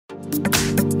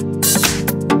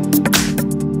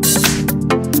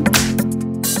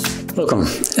Welcome,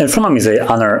 in front of me is a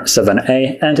Honor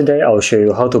 7A, and today I'll show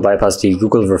you how to bypass the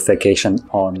Google verification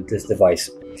on this device.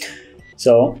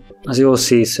 So, as you will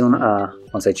see soon,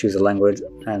 once I choose a language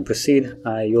and proceed,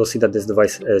 you will see that this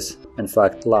device is in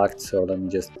fact locked. So let me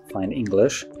just find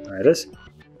English. There it is.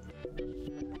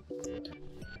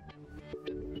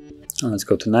 And let's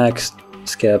go to next,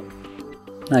 skip,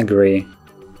 agree.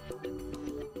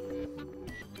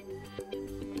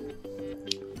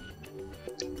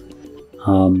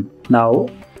 Now,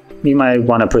 you might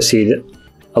want to proceed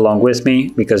along with me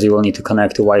because you will need to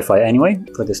connect to Wi-Fi anyway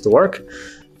for this to work.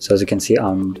 So as you can see,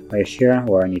 I'm right here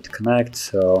where I need to connect.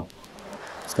 So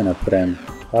I'm just gonna put in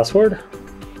password.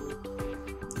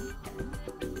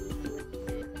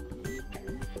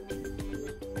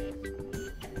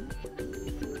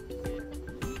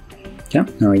 Yeah,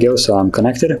 there we go. So I'm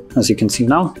connected, as you can see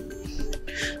now.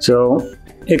 So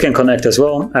you can connect as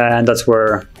well, and that's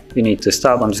where you need to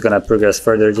stop. I'm just gonna progress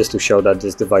further just to show that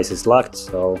this device is locked,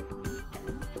 so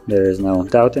there is no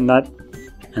doubt in that.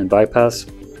 And bypass.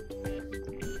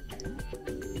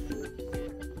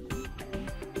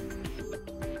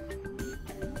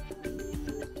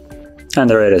 And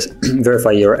there it is.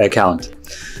 Verify your account.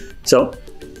 So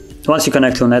once you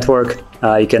connect to a network,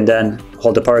 you can then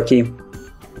hold the power key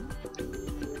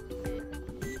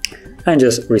and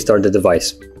just restart the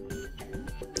device.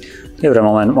 Give it a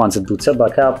moment once it boots up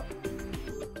back up.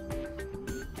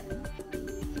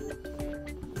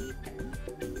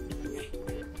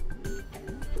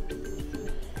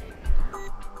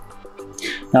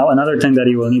 Now, another thing that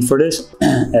you will need for this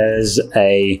is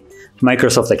a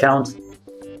Microsoft account.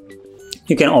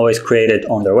 You can always create it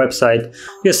on their website.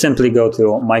 Just simply go to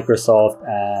Microsoft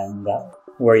and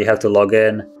where you have to log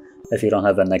in. If you don't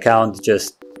have an account,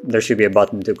 there should be a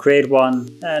button to create one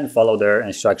and follow their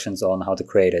instructions on how to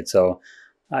create it. So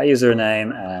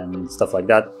username and stuff like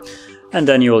that. And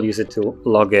then you will use it to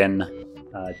log in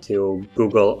to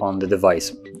Google on the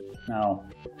device. Now,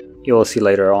 you will see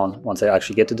later on, once I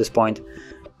actually get to this point,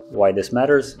 why this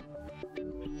matters.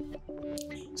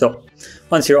 So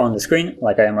once you're on the screen,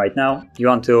 like I am right now, you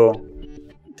want to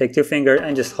take two fingers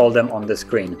and just hold them on the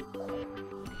screen.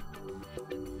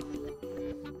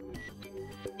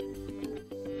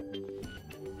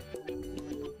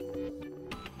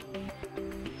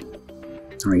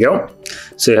 There we go.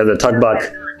 So you have the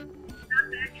talkback.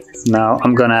 Now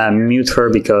I'm gonna mute her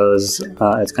because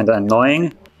it's kind of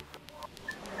annoying.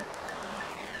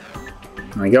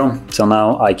 There we go. So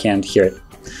now I can't hear it.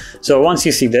 So once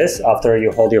you see this, after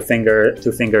you hold your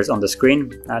two fingers on the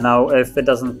screen, now if it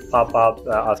doesn't pop up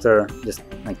after just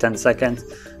like 10 seconds,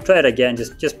 try it again.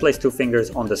 Just place two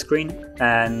fingers on the screen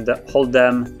and hold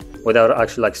them without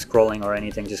actually like scrolling or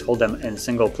anything. Just hold them in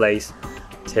single place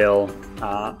till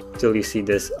you see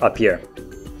this appear.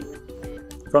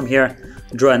 From here,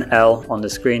 draw an L on the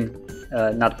screen,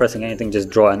 not pressing anything, just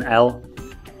draw an L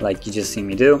like you just see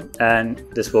me do, and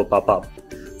this will pop up.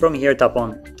 From here, tap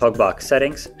on talkback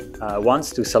settings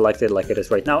once to select it like it is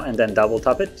right now, and then double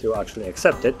tap it to actually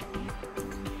accept it.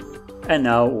 And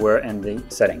now we're in the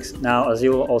settings. Now, as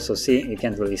you will also see, you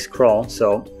can't really scroll.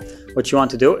 So what you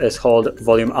want to do is hold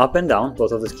volume up and down,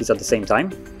 both of these keys at the same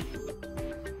time.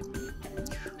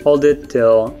 Hold it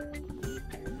till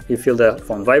you feel the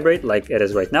phone vibrate like it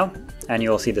is right now, and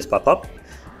you will see this pop up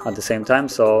at the same time.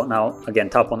 So now again,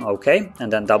 tap on OK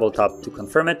and then double tap to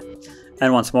confirm it.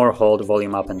 And once more, hold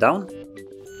volume up and down.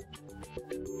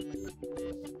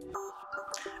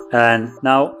 And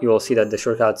now you will see that the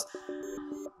shortcuts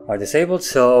are disabled,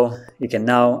 so you can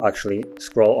now actually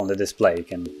scroll on the display. You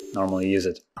can normally use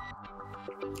it.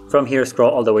 From here,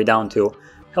 scroll all the way down to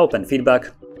help and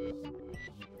feedback.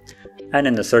 And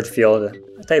in the search field,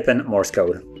 type in Morse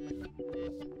code.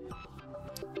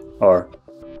 Or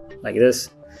like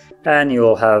this. And you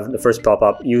will have the first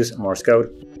pop-up, use Morse code.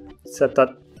 Set that.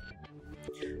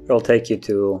 It will take you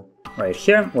to right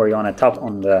here where you want to tap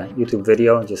on the YouTube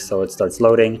video just so it starts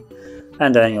loading.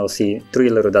 And then you'll see three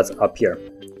little dots up here.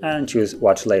 And choose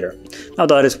watch later. Now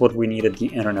that is what we needed the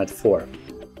internet for.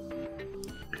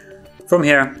 From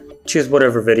here, choose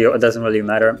whatever video, it doesn't really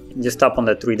matter. Just tap on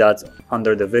the three dots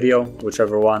under the video,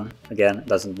 whichever one, again,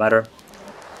 doesn't matter.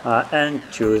 And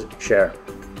choose share.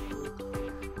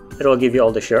 It will give you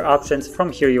all the share options.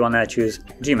 From here, you want to choose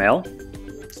Gmail.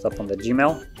 Tap on the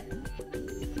Gmail.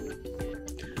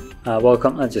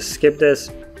 Welcome, let's just skip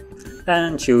this.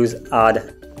 And choose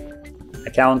add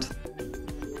account.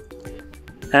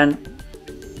 And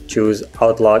choose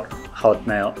Outlook,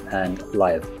 Hotmail, and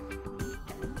Live.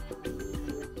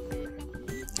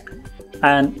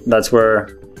 And that's where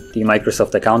the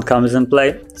Microsoft account comes in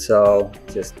play. So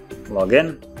just log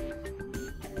in.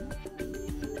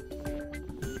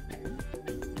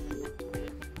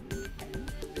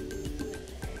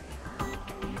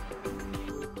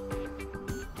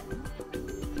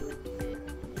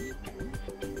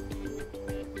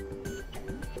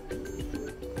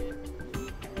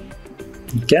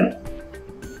 Okay,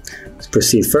 let's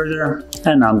proceed further,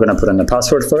 and now I'm going to put in the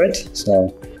password for it,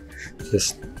 so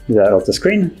just do that off the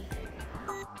screen.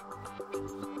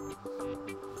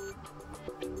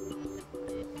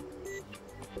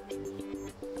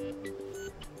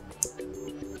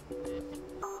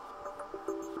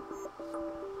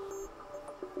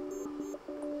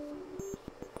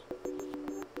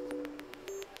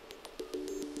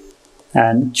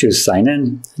 And choose sign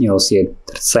in, you'll see it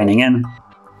signing in.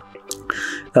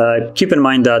 Keep in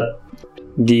mind that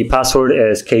the password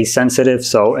is case sensitive,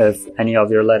 so if any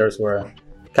of your letters were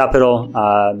capital,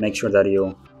 make sure that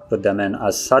you put them in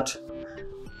as such.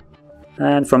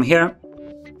 And from here,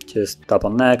 just tap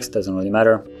on next, doesn't really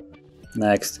matter,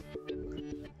 next,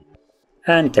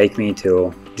 and take me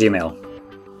to Gmail.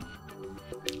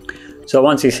 So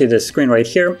once you see this screen right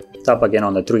here, tap again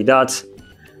on the three dots,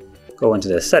 go into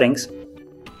the settings,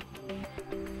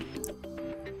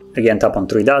 again tap on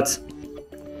three dots,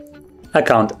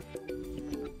 account,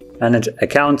 manage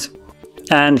account,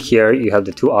 and here you have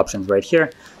the two options right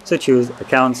here. So choose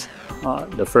accounts,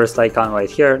 the first icon right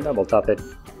here, double tap it,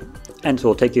 and it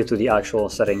will take you to the actual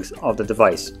settings of the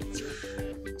device.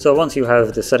 So once you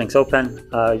have the settings open,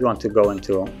 you want to go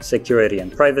into security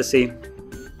and privacy,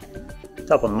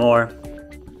 tap on more,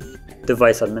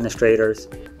 device administrators,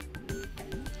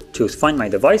 choose find my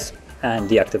device and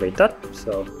deactivate that.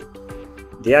 So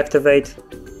deactivate.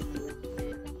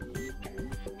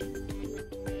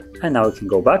 And now we can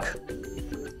go back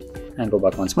and go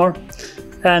back once more.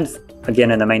 And again,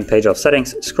 in the main page of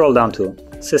settings, scroll down to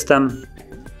system,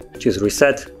 choose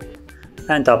reset,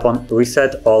 and tap on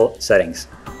reset all settings.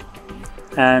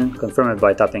 And confirm it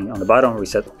by tapping on the bottom,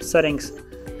 reset settings,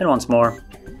 and once more.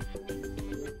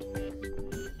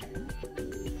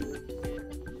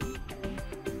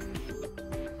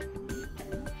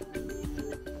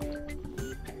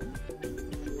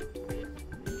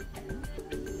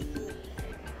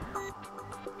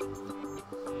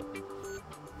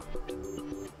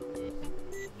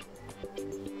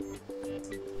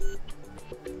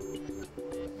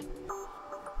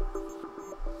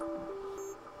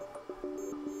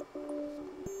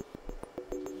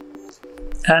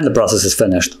 And the process is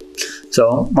finished.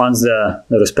 So once the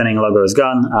little spinning logo is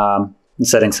gone, the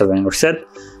settings have been reset.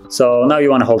 So now you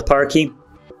want to hold power key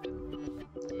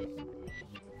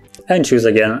and choose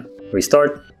again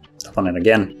restart, tap on it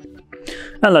again,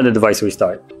 and let the device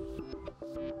restart.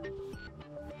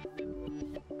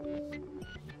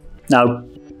 Now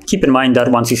keep in mind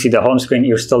that once you see the home screen,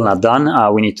 you're still not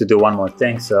done. We need to do one more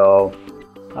thing, so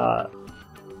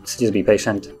just be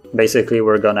patient. Basically,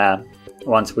 we're gonna,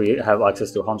 once we have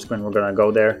access to home screen, we're gonna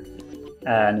go there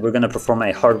and we're gonna perform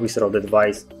a hard reset of the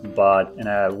device, but in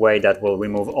a way that will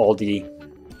remove all the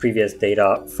previous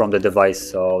data from the device,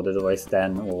 so the device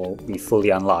then will be fully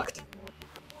unlocked.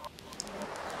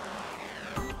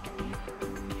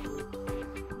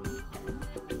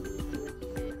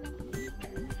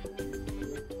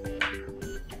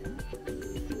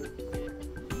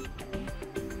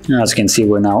 As you can see,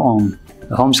 we're now on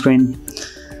the home screen.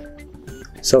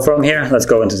 So from here, let's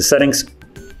go into the settings.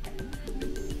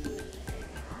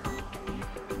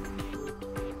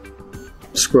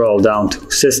 Scroll down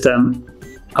to System,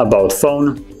 About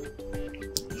Phone,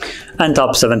 and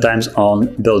tap 7 times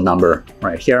on Build Number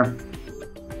right here,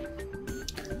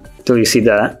 till you see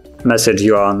the message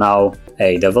you are now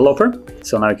a developer.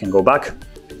 So now you can go back,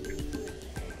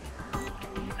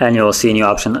 and you'll see a new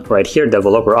option right here,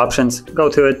 Developer Options. Go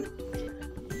to it,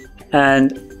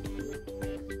 and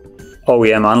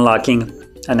OEM unlocking,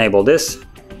 enable this,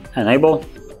 enable,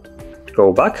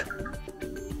 go back,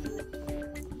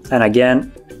 and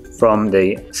again from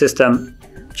the system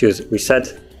choose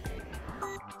reset,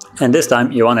 and this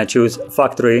time you want to choose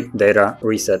factory data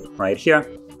reset right here,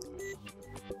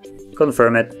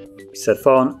 confirm it, reset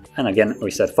phone, and again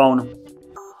reset phone,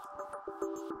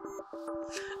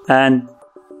 and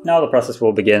now the process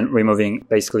will begin removing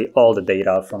basically all the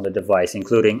data from the device,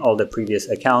 including all the previous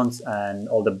accounts and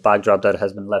all the backdrop that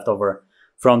has been left over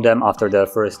from them after the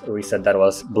first reset that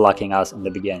was blocking us in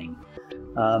the beginning.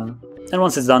 And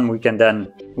once it's done,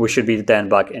 we should be then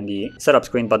back in the setup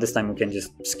screen, but this time we can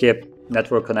just skip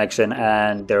network connection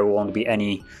and there won't be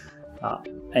any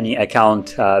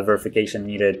account verification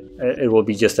needed. It will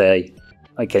be just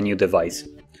like a new device.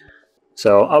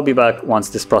 So I'll be back once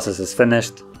this process is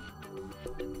finished.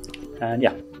 And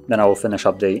yeah, then I will finish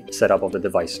up the setup of the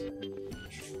device.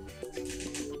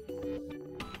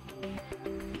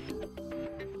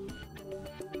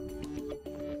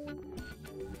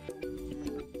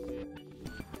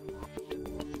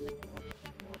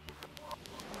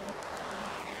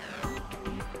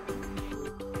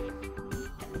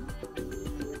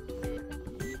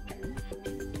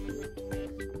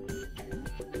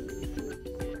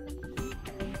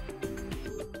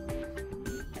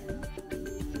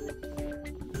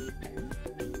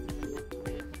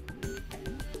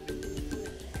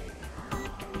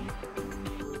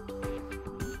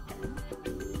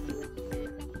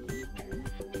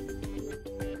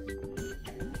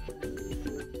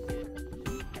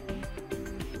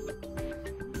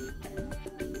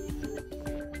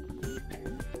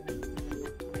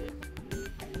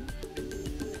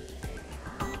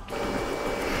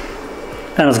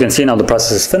 And as you can see, now the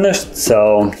process is finished,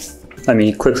 so let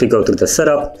me quickly go through the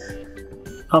setup.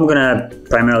 I'm gonna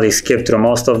primarily skip through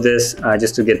most of this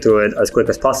just to get through it as quick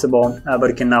as possible, but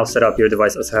you can now set up your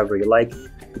device as however you like,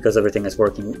 because everything is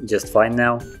working just fine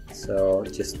now. So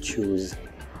just choose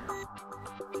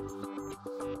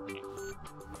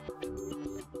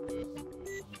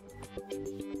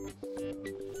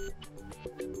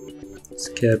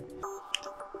skip,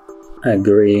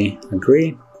 agree.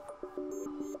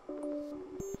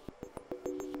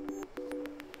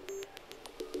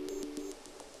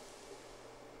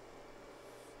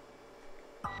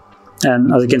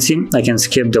 And as you can see, I can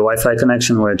skip the Wi-Fi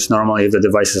connection, which normally if the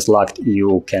device is locked,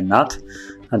 you cannot.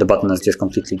 And the button is just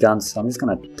completely gone. So I'm just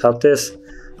gonna tap this.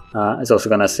 It's also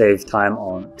gonna save time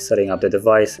on setting up the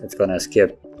device. It's gonna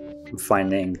skip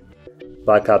finding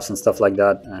backups and stuff like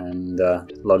that and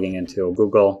logging into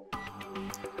Google.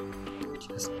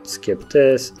 Just skip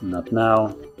this, not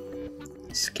now.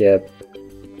 Skip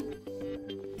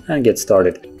and get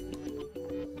started.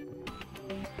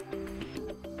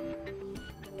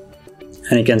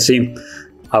 And you can see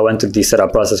I went through the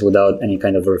setup process without any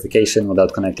kind of verification,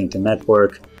 without connecting to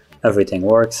network. Everything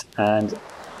works. And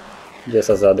just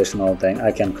as an additional thing,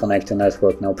 I can connect to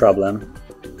network no problem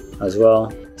as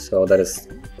well. So that is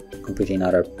completely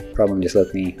not a problem. Just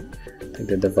let me take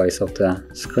the device off the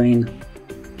screen.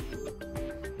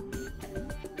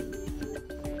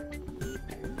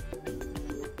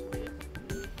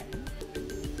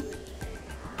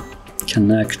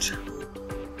 Connect.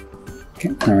 Okay,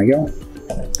 there we go.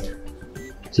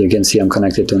 So you can see I'm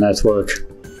connected to network,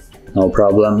 no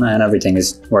problem, and everything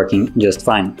is working just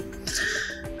fine.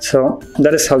 So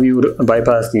that is how you would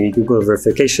bypass the Google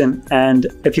verification. And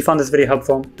if you found this video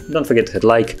helpful, don't forget to hit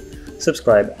like,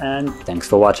 subscribe, and thanks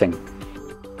for watching.